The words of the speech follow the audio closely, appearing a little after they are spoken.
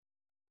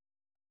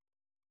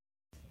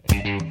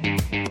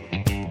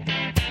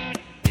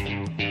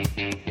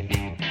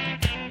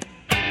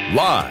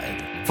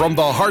Live from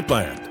the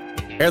heartland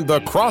and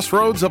the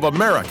crossroads of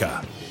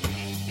America,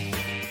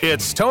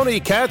 it's Tony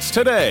Katz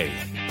Today.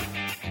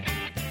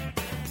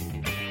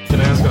 Can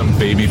I ask on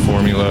baby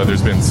formula?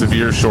 There's been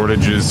severe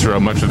shortages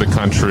throughout much of the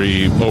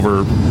country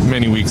over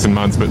many weeks and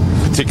months, but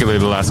particularly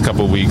the last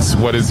couple of weeks.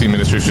 What is the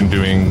administration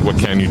doing? What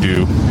can you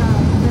do?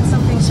 That's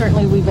something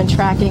certainly we've been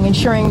tracking,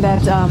 ensuring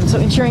that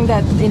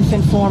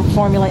infant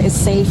formula is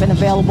safe and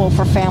available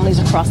for families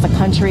across the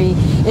country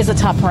is a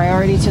top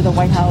priority to the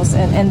White House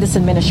and this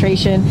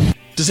administration.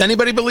 Does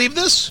anybody believe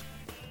this?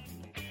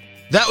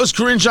 That was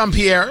Karine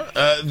Jean-Pierre,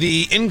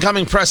 the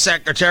incoming press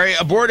secretary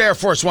aboard Air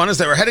Force One as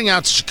they were heading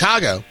out to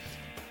Chicago.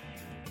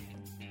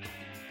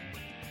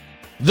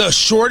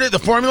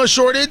 The formula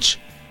shortage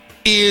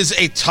is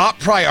a top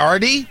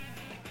priority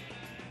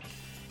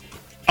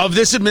of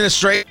this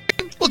administration.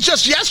 Well,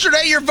 just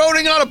yesterday, you're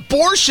voting on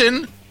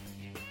abortion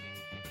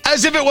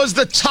as if it was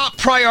the top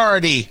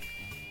priority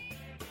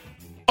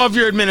of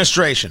your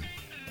administration.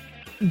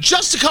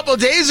 Just a couple of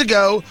days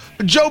ago,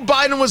 Joe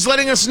Biden was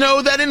letting us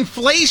know that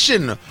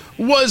inflation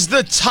was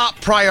the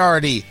top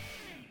priority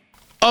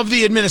of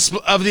the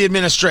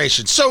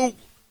administration. So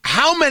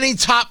how many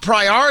top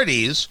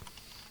priorities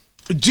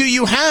do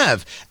you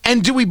have?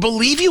 And do we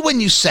believe you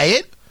when you say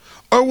it?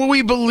 Or will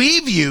we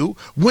believe you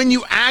when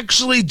you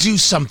actually do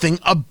something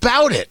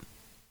about it?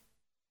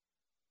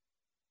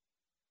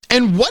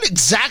 And what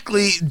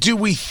exactly do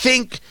we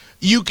think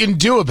you can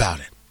do about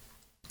it?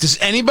 Does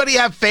anybody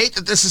have faith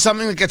that this is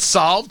something that gets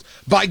solved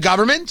by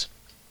government?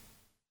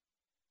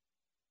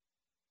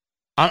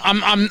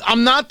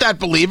 I'm not that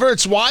believer.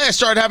 It's why I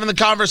started having the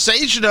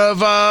conversation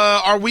of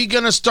are we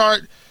going to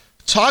start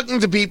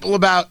talking to people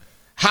about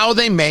how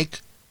they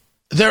make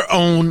their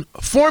own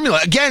formula?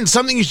 Again,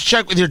 something you should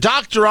check with your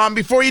doctor on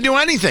before you do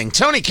anything.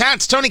 Tony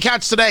Katz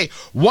Today.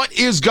 What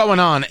is going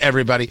on,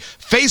 everybody?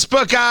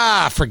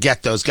 Facebook,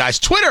 forget those guys.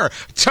 Twitter,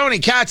 Tony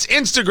Katz.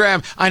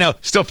 Instagram, I know,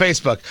 still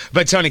Facebook,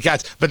 but Tony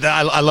Katz. But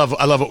I love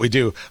what we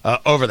do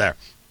over there.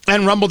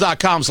 And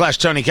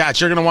rumble.com/Tony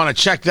Katz. You're going to want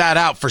to check that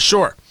out for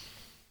sure.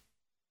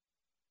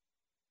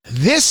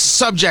 This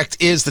subject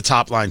is the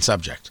top line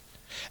subject.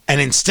 And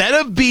instead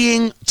of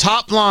being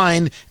top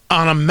line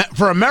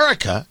for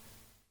America,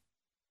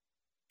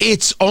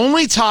 it's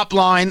only top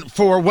line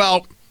for,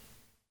 well,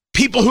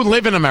 people who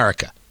live in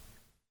America.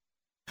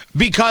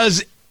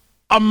 Because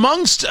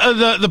amongst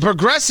the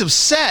progressive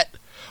set,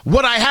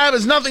 what I have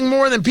is nothing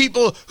more than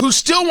people who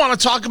still want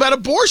to talk about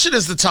abortion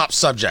as the top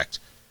subject.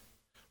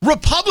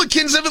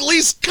 Republicans have at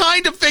least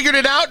kind of figured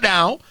it out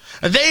now.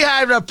 They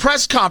had a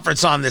press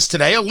conference on this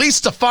today. Elise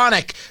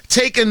Stefanik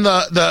taking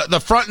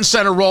the front and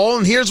center role,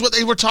 and here's what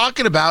they were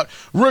talking about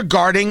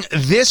regarding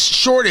this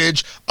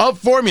shortage of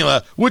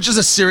formula, which is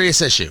a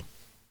serious issue.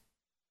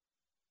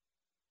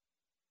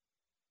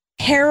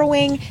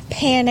 Harrowing,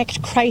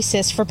 panicked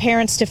crisis for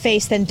parents to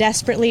face than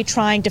desperately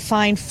trying to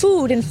find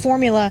food and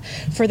formula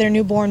for their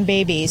newborn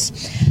babies.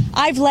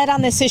 I've led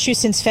on this issue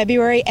since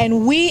February,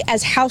 and we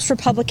as House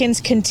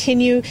Republicans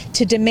continue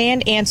to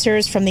demand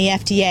answers from the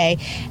FDA.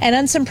 And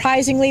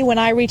unsurprisingly, when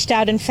I reached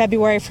out in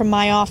February from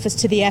my office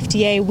to the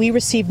FDA, we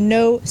received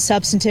no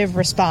substantive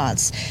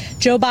response.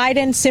 Joe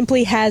Biden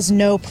simply has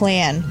no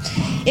plan.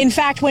 In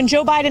fact, when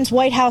Joe Biden's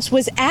White House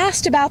was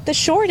asked about the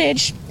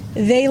shortage,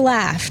 they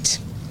laughed.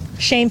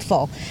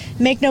 Shameful.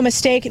 Make no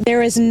mistake,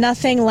 there is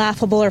nothing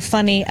laughable or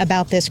funny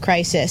about this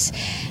crisis.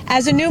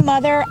 As a new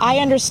mother, I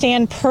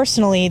understand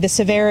personally the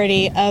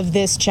severity of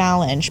this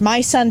challenge.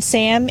 My son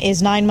Sam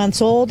is 9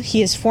 months old.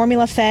 He is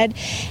formula fed.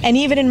 And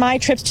even in my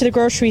trips to the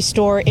grocery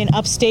store in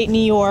upstate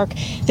New York,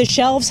 the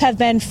shelves have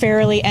been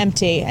fairly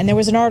empty. And there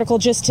was an article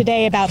just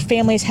today about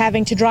families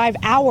having to drive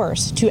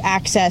hours to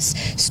access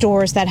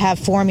stores that have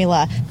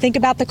formula. Think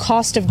about the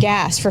cost of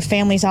gas for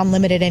families on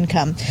limited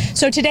income.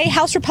 So today,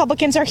 House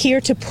Republicans are here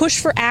to push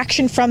for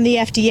action from the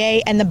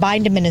FDA and the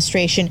Biden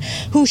administration,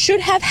 who should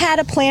have had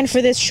a plan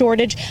for this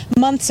shortage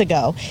months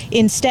ago.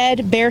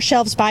 Instead, bare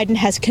shelves Biden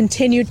has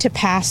continued to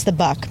pass the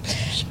buck.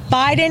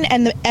 Biden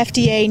and the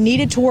FDA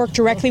needed to work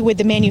directly with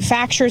the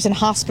manufacturers and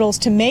hospitals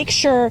to make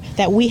sure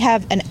that we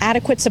have an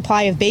adequate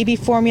supply of baby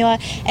formula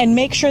and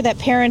make sure that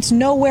parents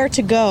know where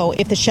to go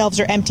if the shelves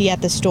are empty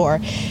at the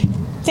store.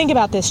 Think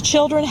about this.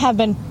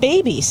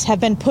 Babies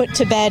have been put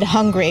to bed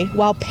hungry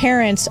while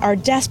parents are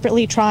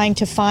desperately trying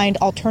to find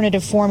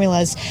alternative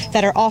formulas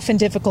that are often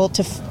difficult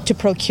to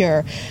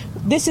procure.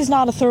 This is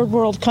not a third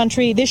world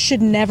country. This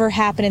should never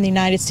happen in the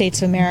United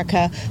States of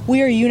America.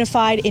 We are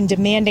unified in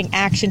demanding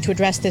action to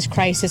address this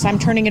crisis. I'm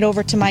turning it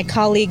over to my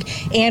colleague,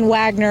 Ann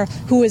Wagner,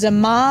 who is a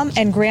mom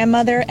and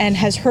grandmother and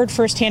has heard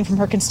firsthand from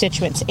her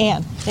constituents.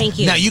 Ann. Thank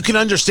you. Now, you can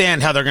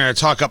understand how they're going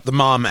to talk up the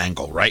mom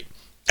angle, right?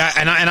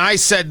 And I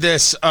said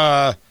this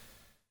the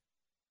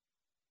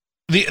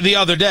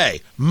other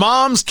day.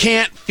 Moms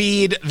can't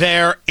feed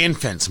their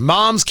infants.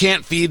 Moms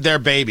can't feed their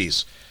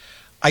babies.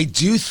 I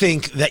do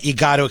think that you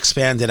got to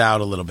expand it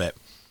out a little bit.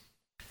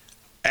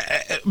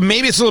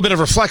 maybe it's a little bit of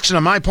reflection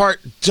on my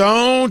part.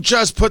 Don't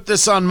just put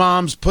this on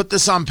moms. Put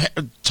this on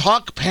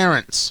talk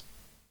parents.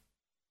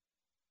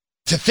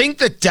 To think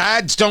that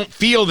dads don't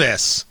feel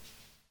this.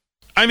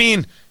 I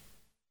mean,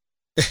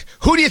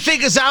 who do you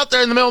think is out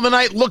there in the middle of the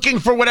night looking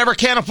for whatever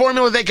can of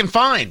formula they can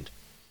find?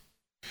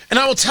 And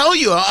I will tell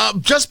you,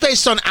 just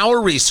based on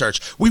our research,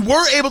 we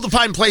were able to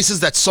find places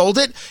that sold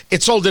it.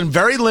 It sold in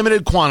very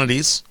limited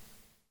quantities,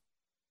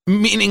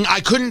 meaning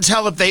I couldn't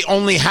tell if they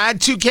only had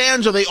 2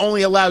 cans or they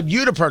only allowed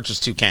you to purchase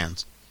 2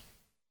 cans.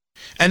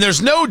 And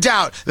there's no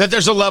doubt that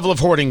there's a level of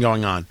hoarding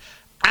going on.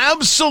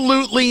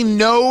 Absolutely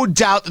no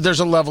doubt that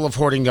there's a level of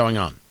hoarding going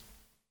on.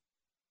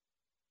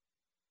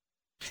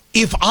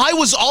 If I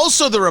was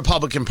also the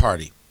Republican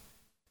Party,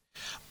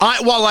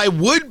 while I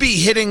would be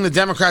hitting the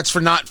Democrats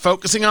for not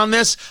focusing on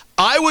this,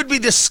 I would be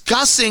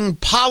discussing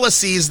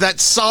policies that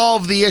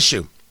solve the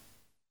issue.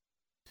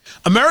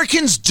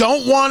 Americans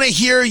don't want to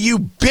hear you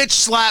bitch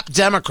slap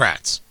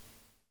Democrats.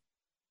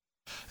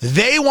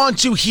 They want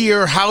to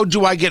hear, how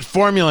do I get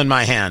formula in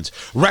my hands?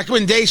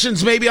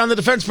 Recommendations maybe on the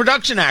Defense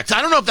Production Act.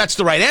 I don't know if that's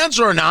the right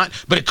answer or not,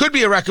 but it could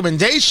be a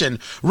recommendation.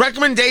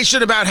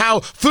 Recommendation about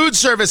how food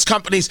service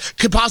companies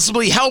could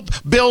possibly help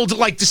build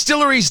like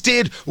distilleries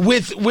did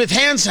with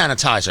hand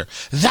sanitizer.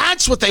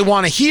 That's what they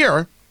want to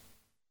hear.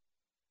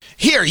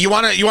 Here, you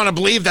want to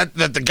believe that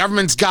the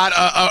government's got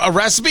a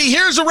recipe?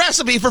 Here's a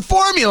recipe for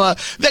formula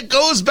that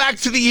goes back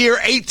to the year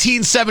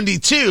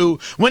 1872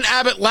 when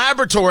Abbott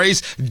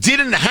Laboratories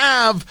didn't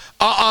have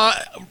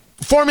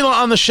formula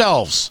on the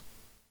shelves.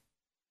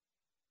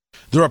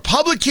 The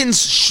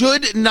Republicans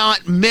should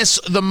not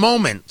miss the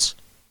moment.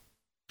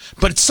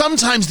 But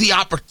sometimes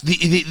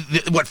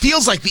what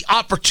feels like the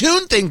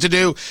opportune thing to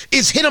do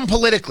is hit them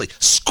politically.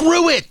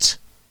 Screw it.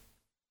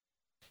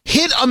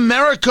 Hit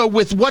America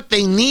with what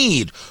they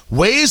need.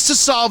 Ways to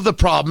solve the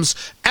problems,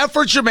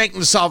 efforts you're making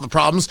to solve the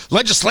problems,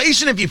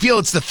 legislation if you feel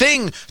it's the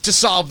thing to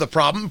solve the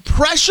problem,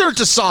 pressure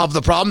to solve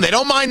the problem. They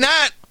don't mind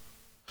that.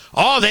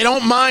 Oh, they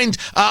don't mind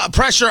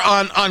pressure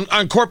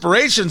on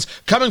corporations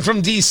coming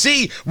from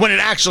D.C. when it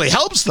actually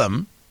helps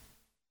them.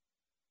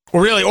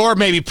 Or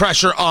maybe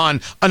pressure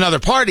on another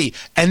party.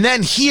 And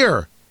then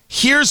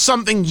here's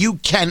something you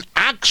can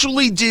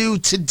actually do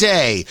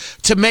today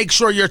to make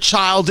sure your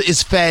child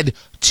is fed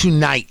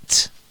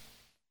tonight.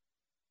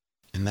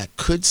 And that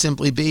could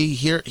simply be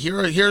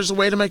here's a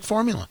way to make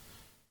formula.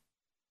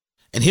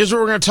 And here's what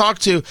we're going to talk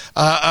to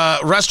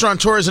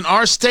restaurateurs in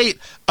our state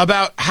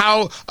about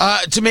how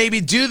to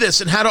maybe do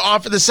this and how to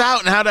offer this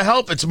out and how to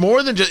help. It's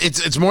more than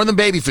it's more than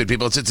baby food,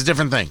 people. It's a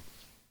different thing.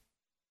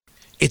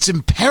 It's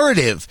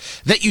imperative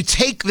that you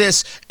take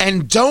this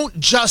and don't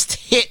just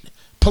hit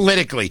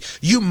politically.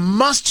 You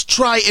must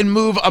try and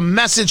move a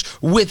message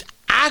with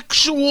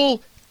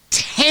actual,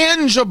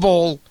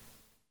 tangible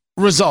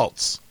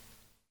results.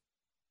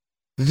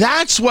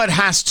 That's what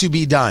has to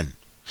be done.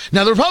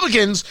 Now, the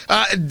Republicans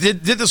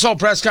did this whole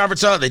press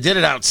conference. They did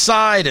it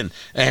outside, and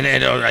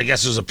I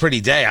guess it was a pretty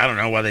day. I don't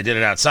know why they did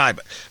it outside,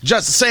 but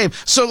just the same.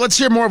 So let's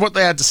hear more of what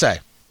they had to say.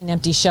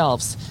 Empty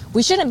shelves.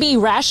 We shouldn't be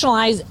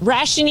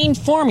rationing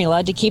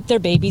formula to keep their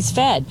babies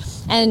fed.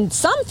 And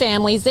some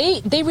families,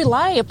 they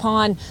rely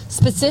upon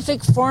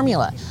specific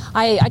formula.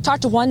 I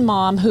talked to one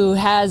mom who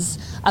has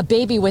a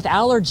baby with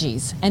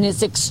allergies, and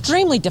it's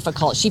extremely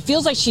difficult. She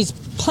feels like she's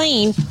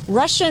playing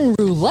Russian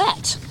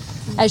roulette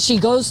as she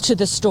goes to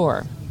the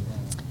store.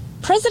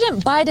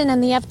 President Biden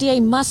and the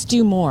FDA must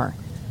do more.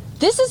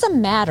 This is a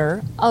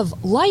matter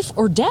of life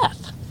or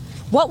death.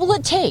 What will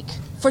it take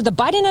for the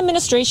Biden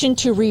administration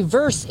to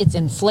reverse its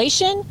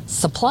inflation,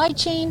 supply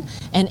chain,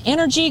 and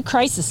energy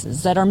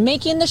crises that are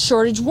making the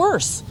shortage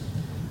worse?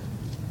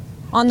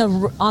 On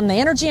the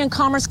Energy and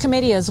Commerce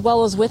Committee, as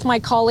well as with my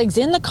colleagues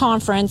in the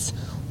conference,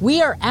 we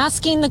are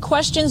asking the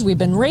questions. We've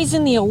been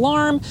raising the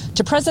alarm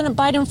to President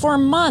Biden for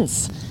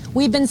months.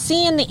 We've been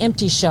seeing the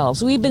empty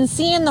shelves. We've been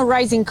seeing the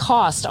rising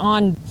cost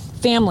on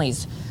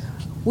families.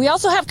 We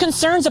also have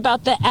concerns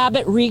about the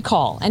Abbott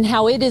recall and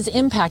how it is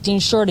impacting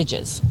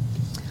shortages.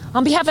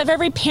 On behalf of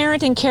every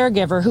parent and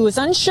caregiver who is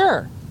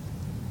unsure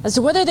as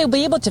to whether they'll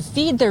be able to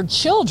feed their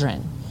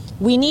children,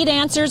 we need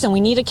answers and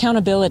we need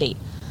accountability.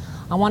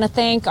 I want to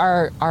thank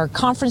our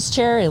conference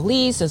chair,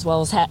 Elise, as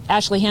well as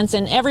Ashley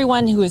Henson,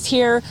 everyone who is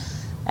here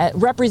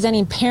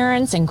representing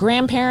parents and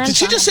grandparents. Did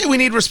she just say we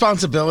need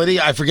responsibility?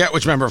 I forget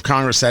which member of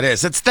Congress that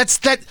is.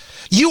 That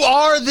you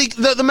are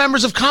the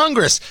members of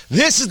Congress.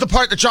 This is the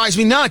part that drives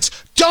me nuts.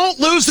 Don't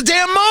lose the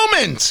damn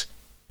moment.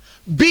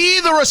 Be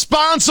the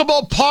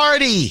responsible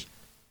party.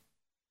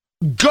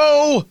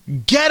 Go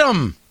get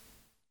them.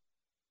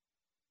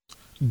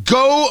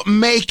 Go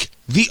make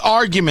the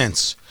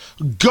arguments.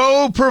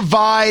 Go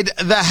provide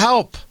the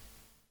help.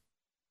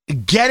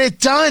 Get it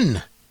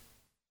done.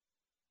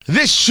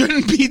 This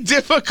shouldn't be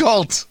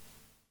difficult.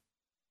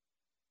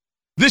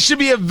 This should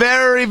be a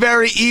very,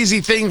 very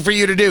easy thing for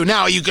you to do.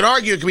 Now, you could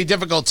argue it can be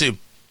difficult too,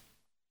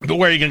 but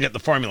where are you going to get the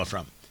formula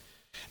from?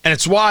 And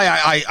it's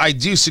why I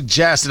do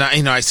suggest,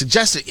 and I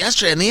suggested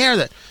yesterday in the air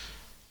that,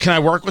 can I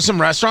work with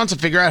some restaurants to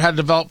figure out how to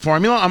develop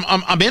formula?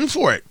 I'm in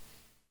for it.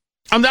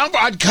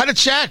 I'd cut a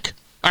check.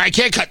 I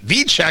can't cut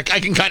the check. I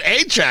can cut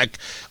a check.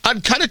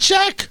 I'd cut a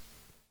check.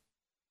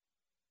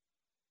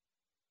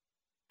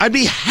 I'd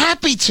be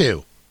happy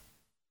to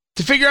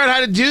figure out how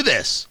to do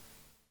this.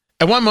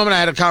 At one moment, I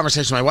had a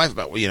conversation with my wife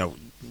about,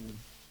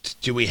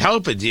 do we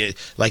help it? Do you,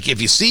 like,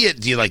 if you see it,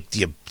 do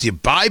you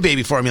buy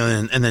baby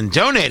formula and then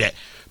donate it?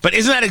 But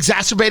isn't that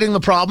exacerbating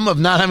the problem of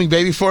not having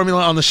baby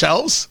formula on the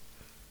shelves?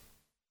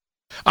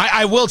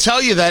 I will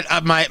tell you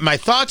that my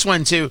thoughts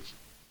went to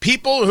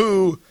people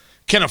who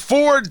can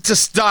afford to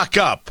stock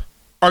up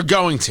are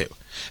going to.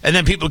 And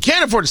then people who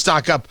can't afford to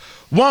stock up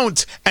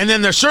won't. And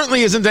then there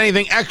certainly isn't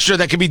anything extra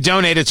that can be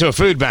donated to a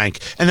food bank.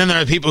 And then there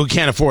are people who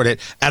can't afford it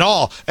at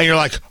all. And you're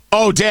like,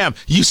 oh, damn,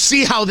 you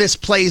see how this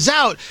plays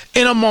out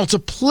in a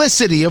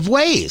multiplicity of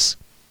ways.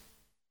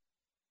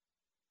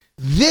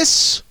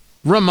 This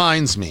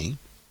reminds me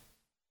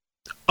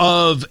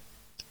of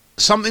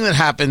something that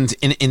happened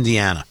in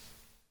Indiana.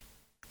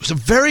 It was a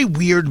very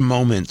weird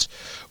moment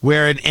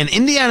where an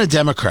Indiana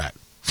Democrat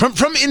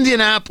from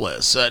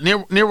Indianapolis,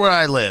 near where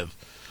I live,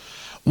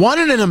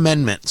 wanted an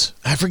amendment.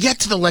 I forget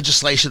to the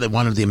legislation they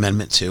wanted the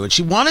amendment to. And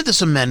she wanted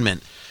this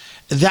amendment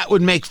that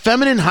would make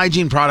feminine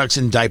hygiene products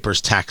and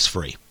diapers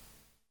tax-free.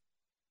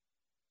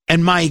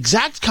 And my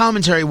exact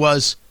commentary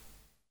was,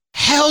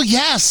 hell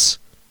yes.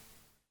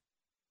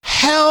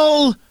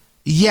 Hell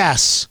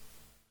yes.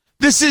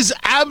 This is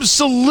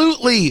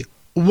absolutely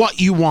what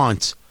you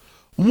want.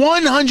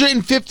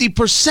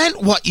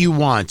 150% what you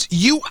want.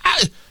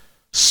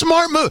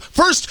 Smart move.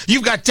 First,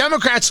 you've got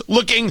Democrats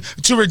looking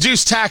to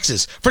reduce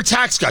taxes for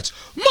tax cuts.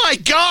 My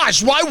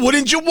gosh, why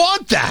wouldn't you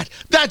want that?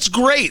 That's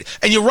great.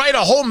 And you write a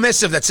whole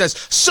missive that says,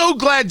 so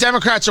glad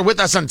Democrats are with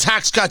us on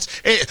tax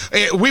cuts.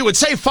 We would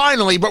say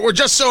finally, but we're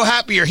just so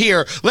happy you're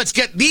here. Let's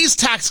get these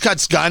tax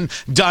cuts done.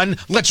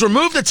 Let's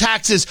remove the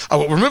taxes.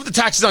 Remove the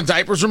taxes on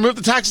diapers. Remove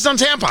the taxes on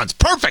tampons.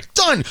 Perfect.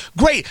 Done.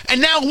 Great. And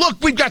now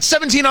look, we've got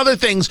 17 other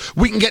things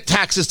we can get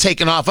taxes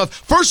taken off of.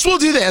 First, we'll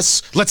do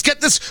this. Let's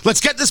get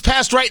this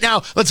passed right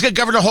now. Let's get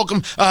Governor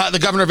Holcomb, the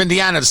governor of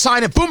Indiana, to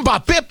sign it. Boom,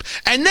 bop, bip.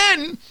 And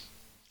then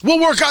we'll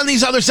work on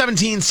these other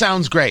 17.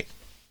 Sounds great.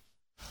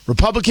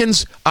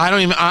 Republicans, I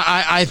don't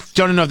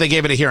even know if they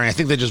gave it a hearing. I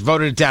think they just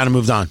voted it down and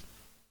moved on.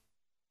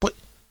 What?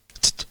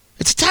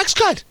 It's a tax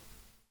cut.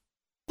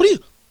 What are you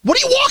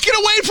walking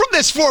away from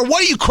this for?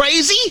 What, are you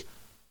crazy?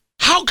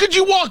 How could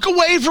you walk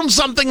away from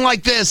something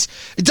like this?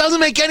 It doesn't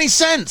make any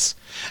sense.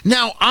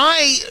 Now,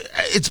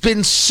 it's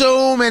been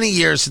so many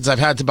years since I've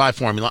had to buy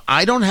formula.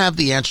 I don't have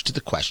the answer to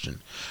the question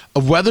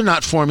of whether or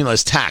not formula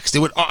is taxed.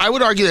 I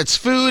would argue that's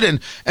food,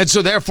 and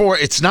so therefore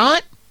it's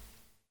not.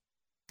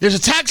 There's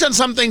a tax on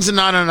some things and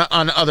not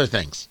on other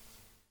things.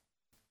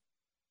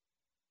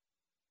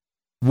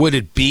 Would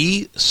it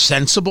be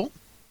sensible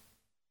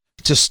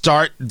to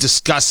start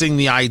discussing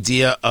the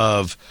idea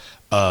of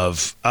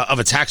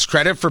a tax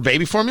credit for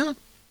baby formula?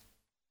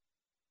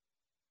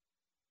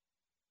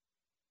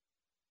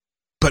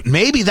 But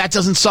maybe that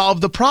doesn't solve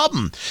the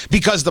problem,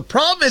 because the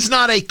problem is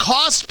not a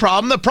cost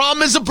problem. The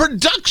problem is a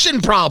production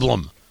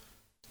problem.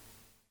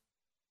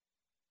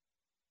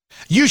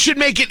 You should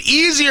make it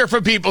easier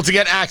for people to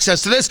get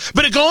access to this,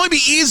 but it can only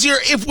be easier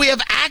if we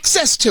have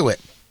access to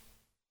it.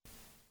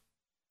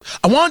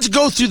 I wanted to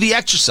go through the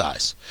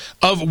exercise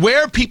of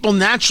where people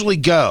naturally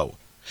go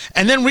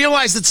and then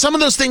realize that some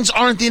of those things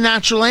aren't the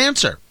natural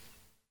answer.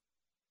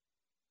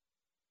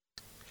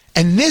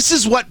 And this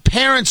is what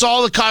parents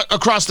all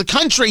across the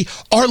country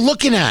are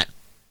looking at.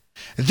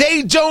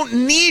 They don't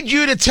need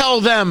you to tell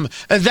them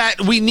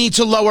that we need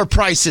to lower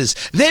prices.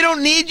 They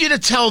don't need you to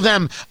tell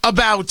them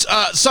about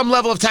some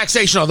level of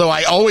taxation, although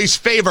I always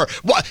favor,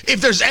 if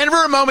there's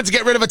ever a moment to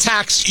get rid of a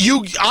tax,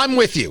 I'm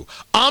with you.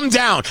 I'm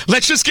down.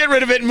 Let's just get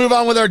rid of it and move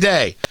on with our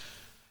day.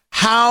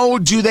 How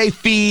do they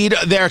feed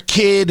their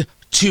kid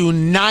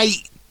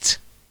tonight?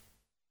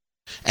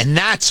 And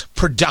that's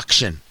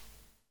production.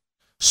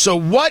 So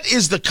what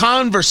is the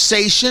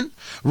conversation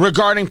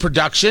regarding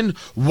production?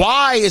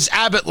 Why is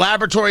Abbott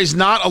Laboratories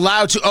not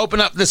allowed to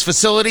open up this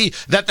facility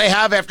that they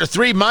have after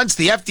 3 months?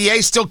 The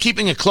FDA still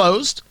keeping it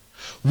closed?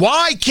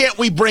 Why can't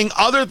we bring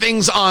other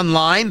things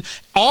online?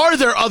 Are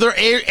there other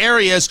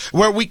areas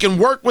where we can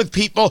work with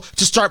people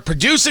to start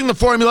producing the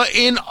formula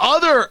in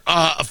other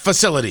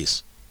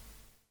facilities?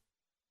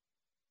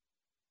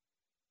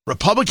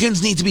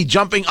 Republicans need to be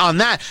jumping on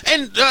that,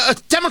 and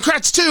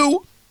Democrats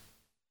too,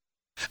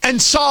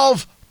 and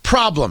solve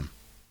problem.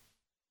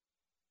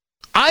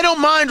 I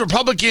don't mind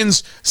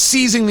Republicans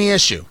seizing the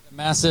issue.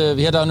 Massive.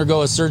 He had to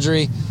undergo a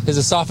surgery. His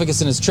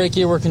esophagus and his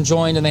trachea were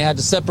conjoined, and they had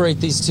to separate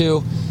these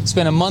two.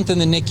 Spent a month in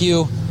the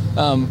NICU.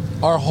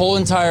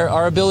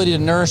 Our ability to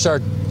nourish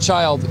our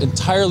child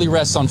entirely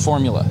rests on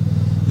formula.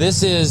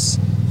 This is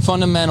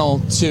fundamental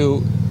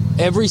to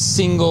every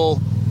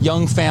single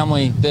young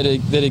family that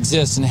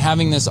exists, and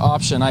having this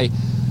option. I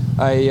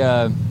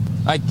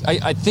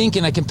think,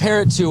 and I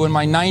compare it to when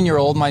my now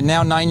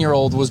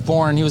 9-year-old was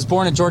born. He was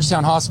born at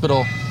Georgetown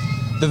Hospital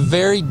the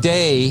very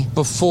day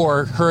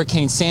before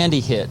Hurricane Sandy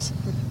hit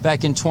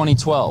back in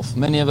 2012.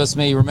 Many of us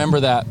may remember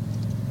that.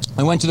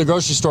 I went to the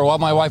grocery store while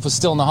my wife was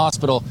still in the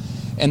hospital,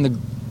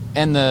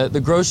 and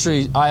the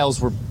grocery aisles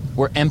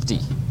were empty.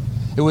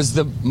 It was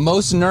the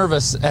most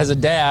nervous as a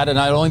dad, and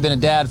I'd only been a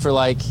dad for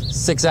like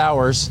 6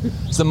 hours.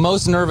 It's the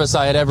most nervous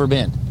I had ever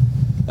been,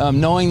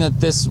 knowing that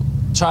this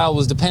child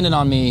was dependent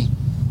on me,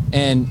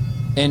 and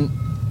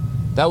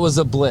that was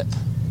a blip.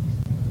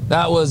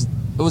 It was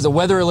a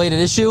weather-related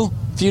issue.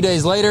 A few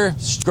days later,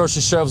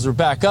 grocery shelves were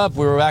back up.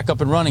 We were back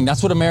up and running.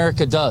 That's what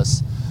America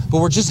does. But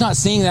we're just not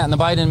seeing that in the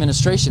Biden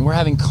administration. We're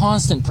having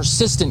constant,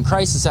 persistent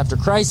crisis after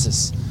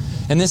crisis.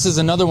 And this is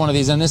another one of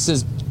these, and this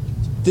is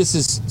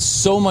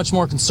so much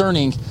more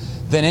concerning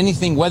than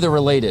anything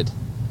weather-related.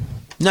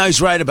 No,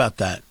 he's right about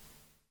that.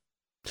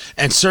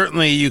 And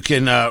certainly you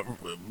can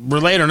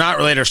relate or not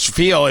relate or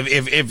feel,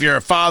 if you're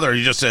a father,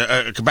 you're just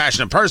a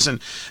compassionate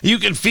person, you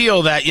can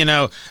feel that,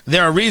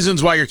 there are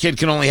reasons why your kid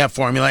can only have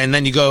formula, and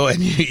then you go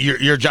and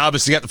your job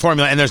is to get the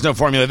formula, and there's no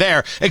formula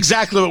there.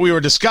 Exactly what we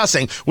were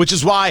discussing, which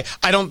is why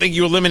I don't think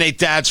you eliminate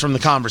dads from the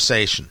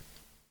conversation.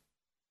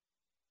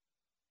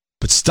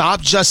 But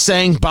stop just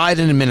saying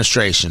Biden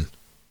administration.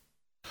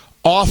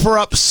 Offer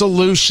up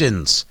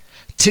solutions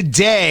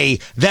today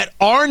that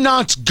are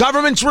not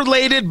government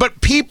related, but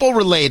people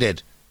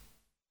related,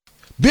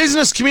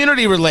 business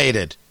community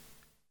related.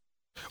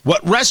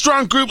 What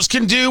restaurant groups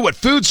can do, what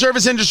food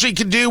service industry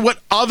can do, what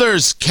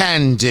others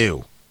can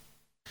do.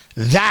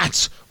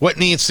 That's what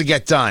needs to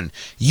get done.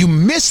 You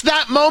miss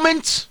that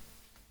moment,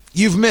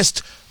 you've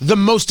missed the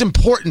most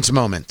important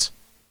moment.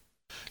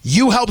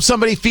 You help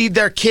somebody feed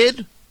their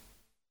kid,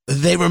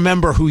 they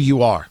remember who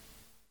you are.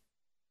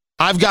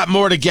 I've got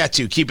more to get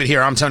to. Keep it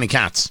here. I'm Tony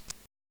Katz.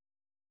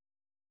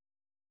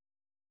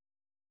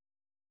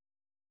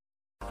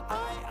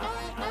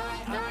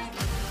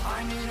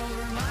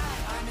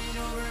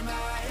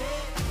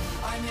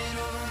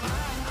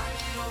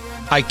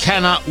 I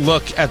cannot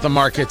look at the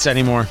markets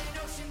anymore.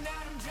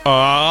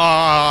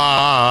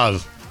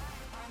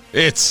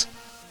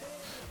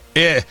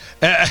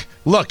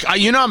 Look,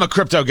 I'm a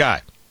crypto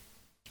guy,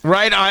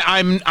 right?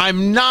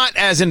 I'm not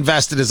as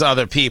invested as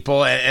other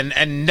people,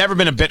 and never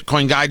been a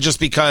Bitcoin guy,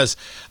 just because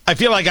I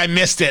feel like I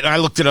missed it and I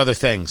looked at other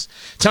things.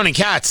 Tony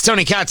Katz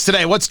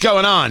today. What's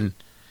going on?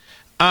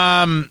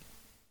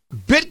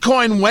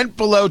 Bitcoin went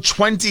below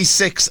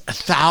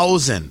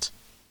 26,000.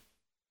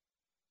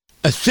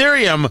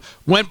 Ethereum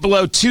went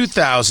below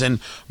 2,000.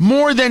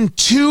 More than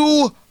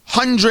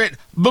 $200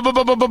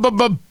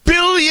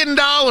 billion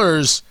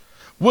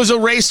was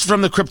erased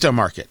from the crypto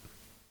market.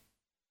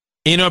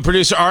 You know what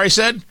producer Ari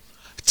said?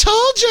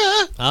 Told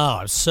ya. Oh,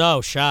 I'm so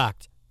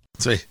shocked.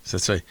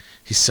 That's right.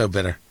 He's so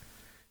bitter.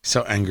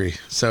 So angry.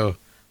 So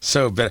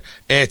bitter.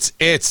 It's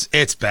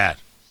bad.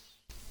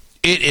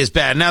 It is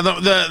bad. Now,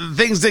 the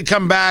things that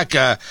come back,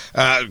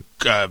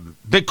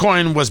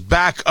 Bitcoin was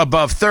back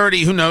above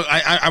 30. Who knows?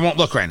 I won't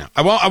look right now.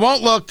 I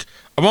won't look.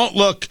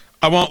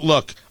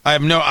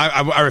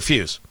 I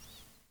refuse.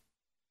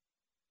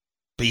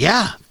 But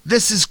yeah,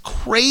 this is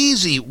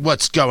crazy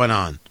what's going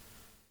on.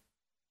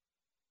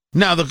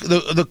 Now,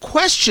 the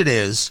question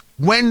is,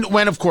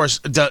 when of course,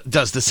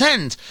 does this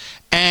end?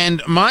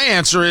 And my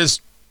answer is,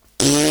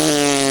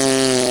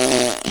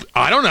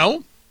 I don't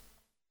know.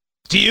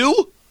 Do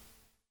you?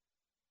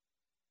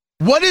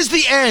 What is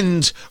the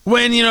end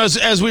when,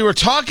 as we were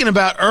talking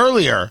about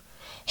earlier,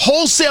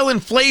 wholesale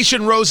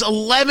inflation rose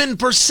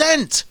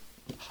 11%.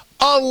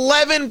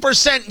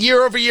 11%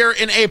 year over year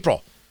in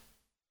April.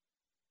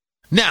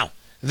 Now,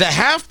 the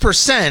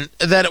 0.5%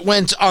 that it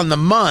went on the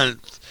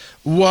month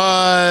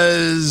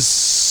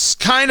was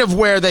kind of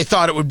where they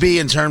thought it would be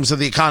in terms of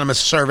the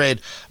economists surveyed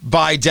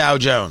by Dow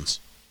Jones.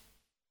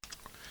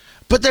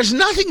 But there's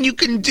nothing you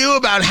can do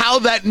about how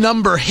that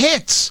number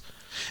hits.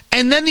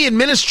 And then the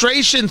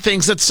administration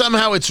thinks that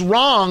somehow it's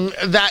wrong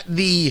that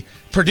the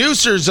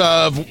producers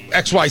of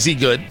XYZ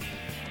good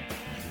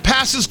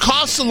passes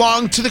costs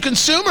along to the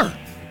consumer.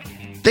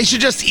 They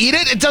should just eat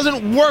it. It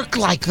doesn't work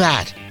like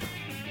that.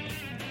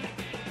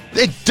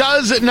 It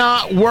does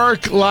not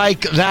work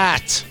like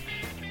that.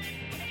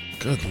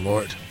 Good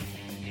Lord.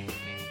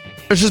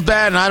 This is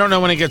bad, and I don't know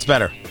when it gets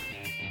better.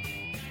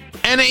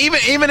 And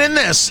even in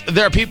this,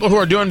 there are people who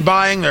are doing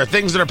buying. There are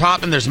things that are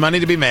popping. There's money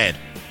to be made.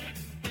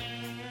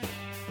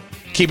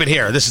 Keep it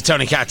here. This is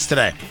Tony Katz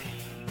today.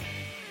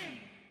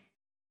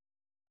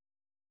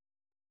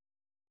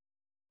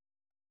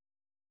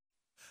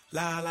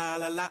 La la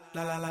la la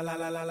la la la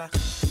la la la.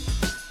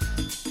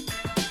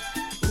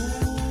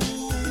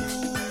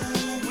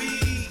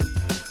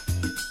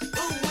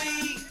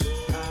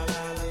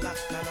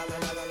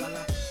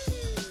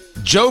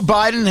 Joe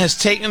Biden has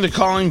taken to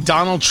calling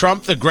Donald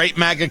Trump the great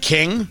MAGA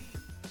king.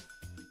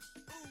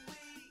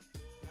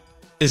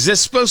 Is this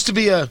supposed to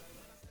be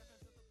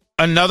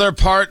another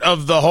part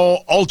of the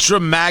whole ultra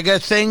MAGA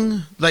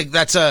thing? Like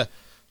that's an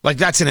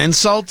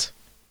insult?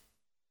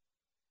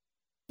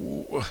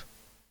 What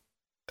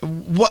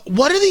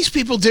are these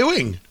people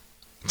doing?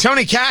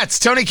 Tony Katz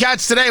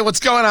today.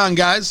 What's going on,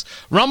 guys?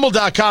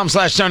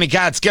 Rumble.com/Tony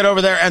Katz. Get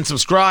over there and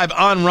subscribe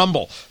on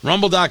Rumble.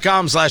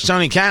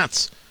 Rumble.com/Tony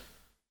Katz.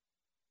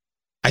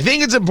 I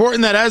think it's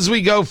important that as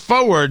we go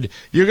forward,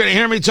 you're going to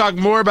hear me talk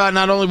more about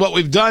not only what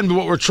we've done, but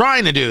what we're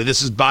trying to do.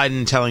 This is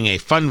Biden telling a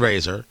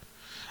fundraiser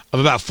of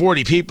about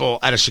 40 people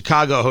at a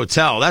Chicago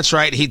hotel. That's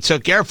right. He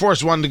took Air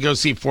Force One to go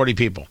see 40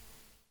 people.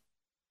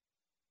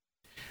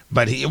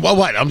 But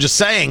what? I'm just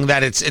saying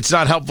that it's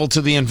not helpful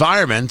to the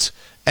environment,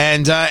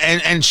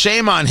 and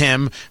shame on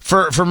him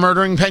for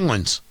murdering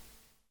penguins.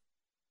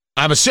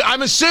 I'm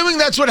assuming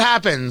that's what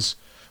happens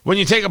when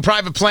you take a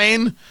private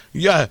plane.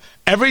 Yeah,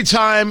 every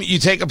time you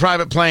take a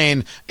private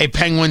plane, a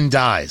penguin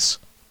dies.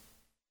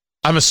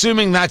 I'm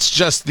assuming that's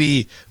just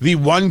the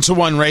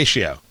 1-to-1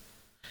 ratio.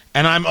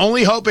 And I'm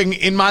only hoping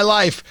in my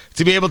life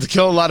to be able to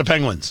kill a lot of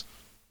penguins.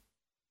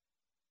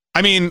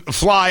 I mean,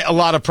 fly a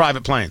lot of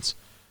private planes.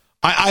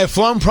 I have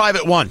flown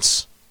private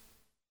once.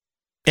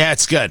 Yeah,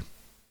 it's good.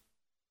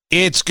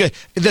 It's good.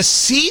 The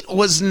seat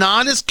was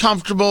not as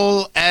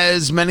comfortable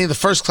as many of the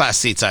first class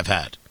seats I've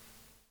had.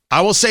 I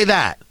will say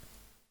that.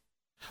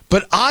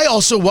 But I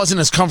also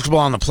wasn't as comfortable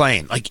on the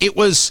plane. Like it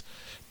was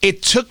a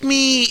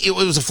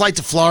flight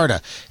to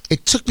Florida.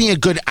 It took me a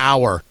good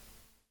hour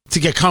to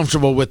get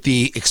comfortable with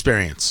the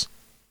experience.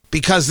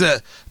 Because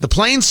the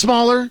plane's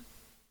smaller,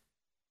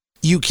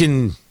 you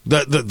can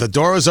the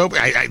door was open.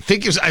 I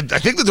think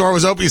the door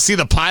was open. You see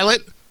the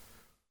pilot,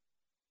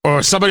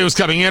 or somebody was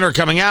coming in or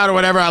coming out or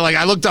whatever.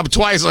 I looked up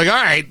twice. Like, all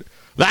right,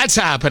 that's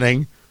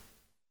happening.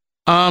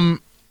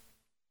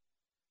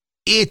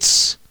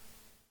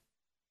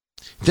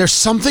 There's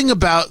something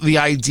about the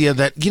idea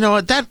that, you know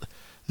what, that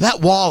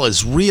wall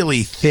is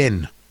really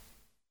thin.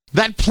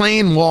 That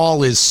plane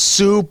wall is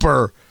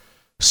super,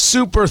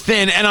 super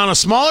thin. And on a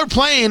smaller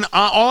plane,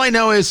 all I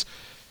know is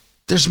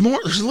there's a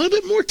little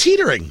bit more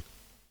teetering.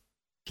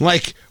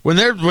 Like when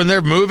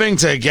they're moving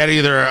to get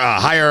either a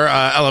higher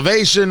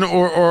elevation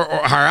or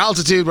higher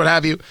altitude, what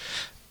have you,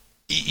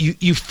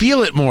 you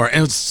feel it more.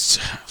 And it's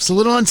a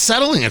little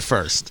unsettling at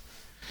first.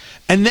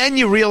 And then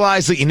you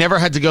realize that you never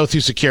had to go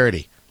through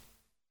security.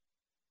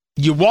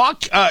 You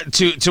walk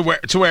to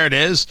where it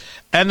is,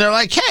 and they're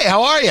like, "Hey,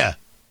 how are you?"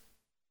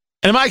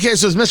 And in my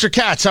case, it was Mr.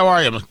 Katz. How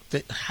are you? I'm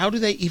like, how do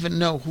they even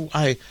know who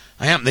I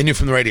am? They knew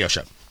from the radio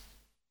show.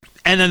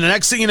 And then the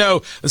next thing you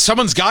know,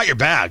 someone's got your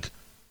bag.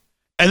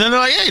 And then they're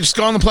like, "Hey, just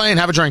go on the plane,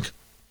 have a drink."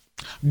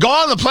 Go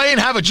on the plane,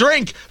 have a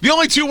drink. The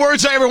only two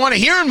words I ever want to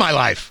hear in my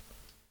life.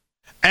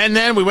 And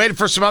then we waited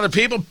for some other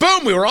people.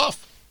 Boom, we were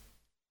off.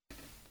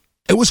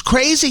 It was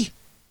crazy.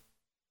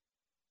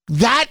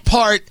 That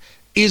part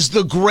is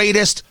the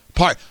greatest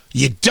part.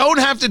 You don't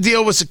have to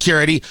deal with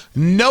security.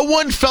 No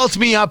one felt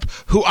me up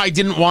who I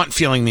didn't want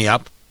feeling me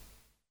up.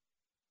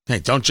 Hey,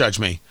 don't judge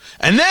me.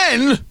 And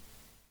then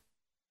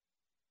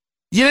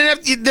you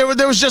didn't have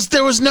there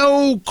was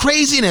no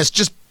craziness.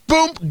 Just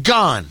boom,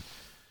 gone.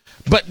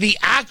 But the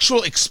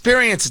actual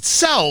experience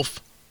itself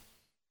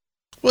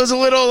was a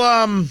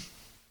little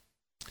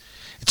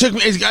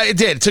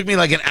It took me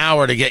like an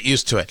hour to get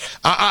used to it.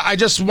 I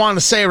just want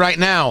to say right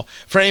now,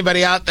 for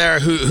anybody out there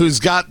who's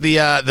got the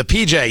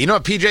PJ, you know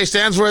what PJ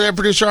stands for there,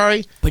 producer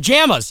Ari?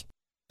 Pajamas.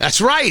 That's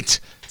right.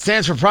 It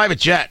stands for private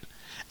jet.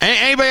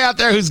 Anybody out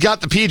there who's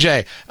got the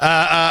PJ,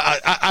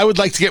 I would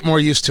like to get more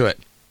used to it.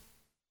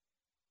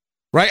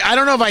 Right? I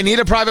don't know if I need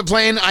a private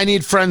plane. I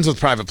need friends with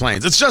private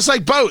planes. It's just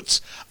like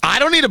boats. I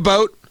don't need a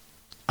boat.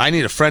 I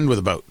need a friend with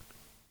a boat.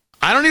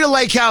 I don't need a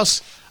lake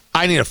house.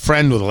 I need a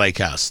friend with a lake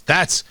house.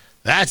 That's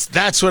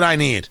what I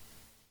need.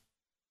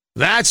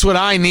 That's what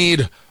I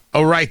need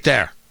right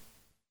there.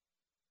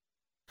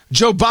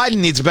 Joe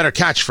Biden needs a better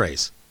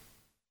catchphrase.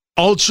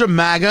 Ultra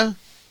MAGA.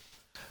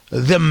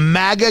 The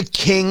MAGA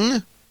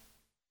king.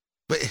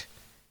 But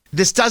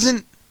this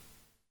doesn't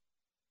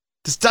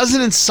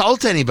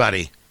insult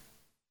anybody.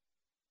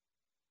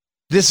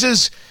 Do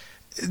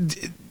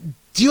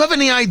you have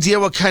any idea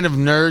what kind of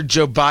nerd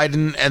Joe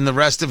Biden and the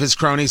rest of his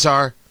cronies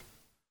are?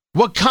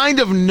 What kind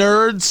of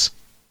nerds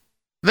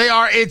they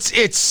are?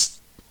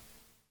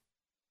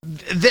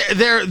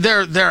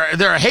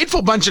 They're a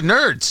hateful bunch of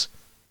nerds.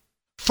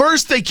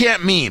 First, they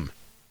can't meme,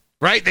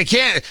 right? They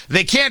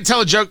can't tell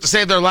a joke to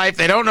save their life.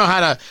 They don't know how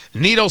to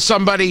needle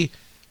somebody.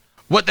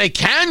 What they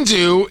can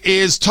do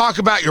is talk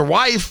about your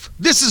wife.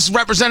 This is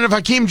Representative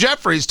Hakeem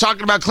Jeffries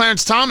talking about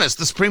Clarence Thomas,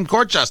 the Supreme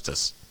Court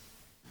Justice.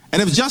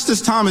 And if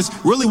Justice Thomas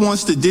really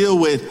wants to deal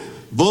with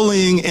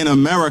bullying in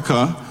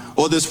America,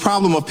 or this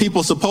problem of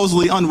people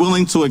supposedly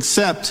unwilling to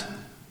accept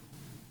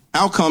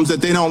outcomes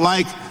that they don't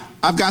like,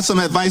 I've got some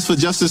advice for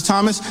Justice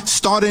Thomas.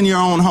 Start in your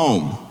own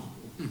home.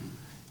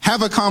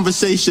 Have a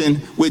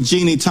conversation with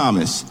Jeannie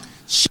Thomas.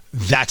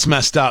 That's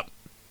messed up.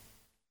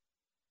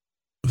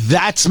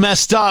 That's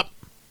messed up.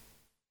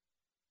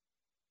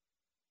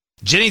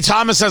 Jeannie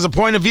Thomas has a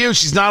point of view.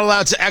 She's not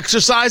allowed to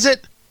exercise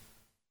it.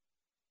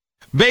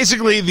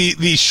 Basically,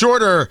 the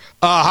shorter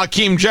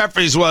Hakeem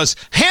Jeffries was,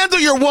 handle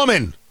your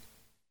woman.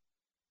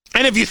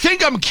 And if you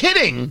think I'm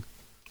kidding,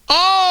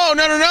 oh,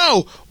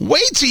 no.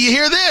 Wait till you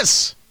hear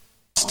this.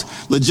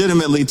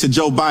 Legitimately to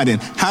Joe Biden.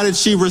 How did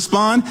she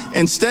respond?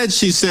 Instead,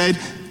 she said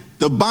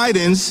the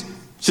Bidens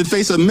should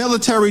face a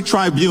military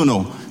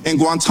tribunal in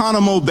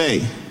Guantanamo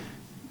Bay.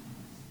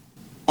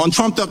 on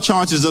trumped-up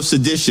charges of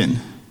sedition.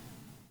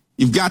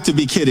 You've got to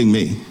be kidding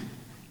me.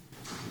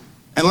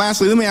 And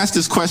lastly, let me ask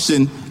this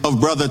question of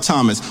Brother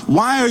Thomas.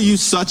 Why are you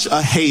such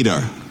a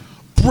hater?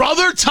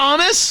 Brother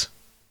Thomas?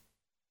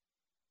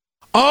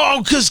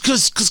 Oh, because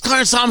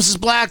Clarence Thomas is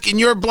black and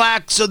you're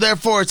black, so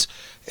therefore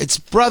it's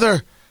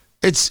brother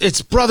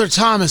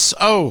Thomas.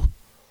 Oh,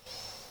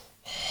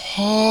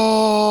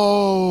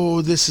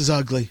 this is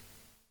ugly.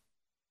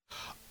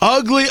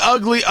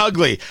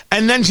 Ugly.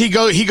 And then he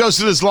goes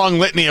through this long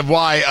litany of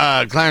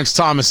why Clarence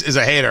Thomas is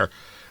a hater.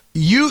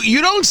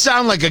 You don't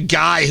sound like a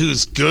guy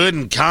who's good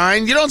and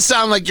kind. You don't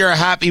sound like you're a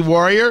happy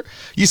warrior.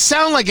 You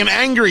sound like an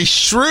angry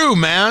shrew,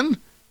 man.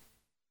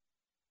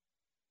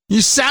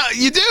 You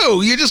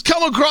do. You just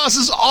come across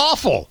as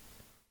awful.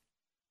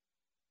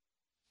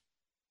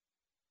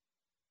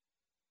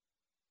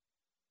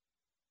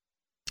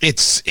 They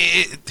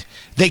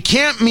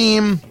can't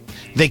meme.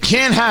 They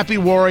can't happy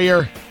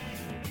warrior.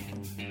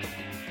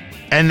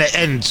 And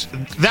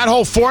that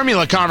whole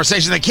formula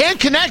conversation, they can't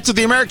connect with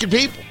the American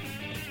people.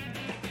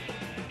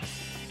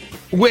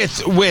 With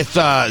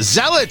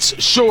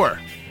zealots, sure.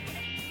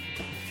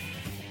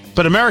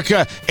 But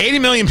America, 80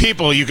 million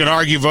people, you can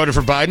argue, voted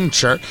for Biden,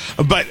 sure.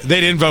 But they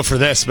didn't vote for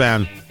this,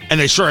 man. And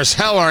they sure as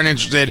hell aren't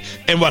interested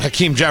in what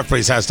Hakeem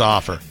Jeffries has to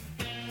offer.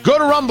 Go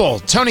to Rumble,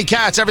 Tony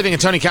Katz, everything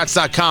at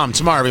TonyKatz.com.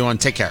 Tomorrow, everyone.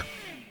 Take care.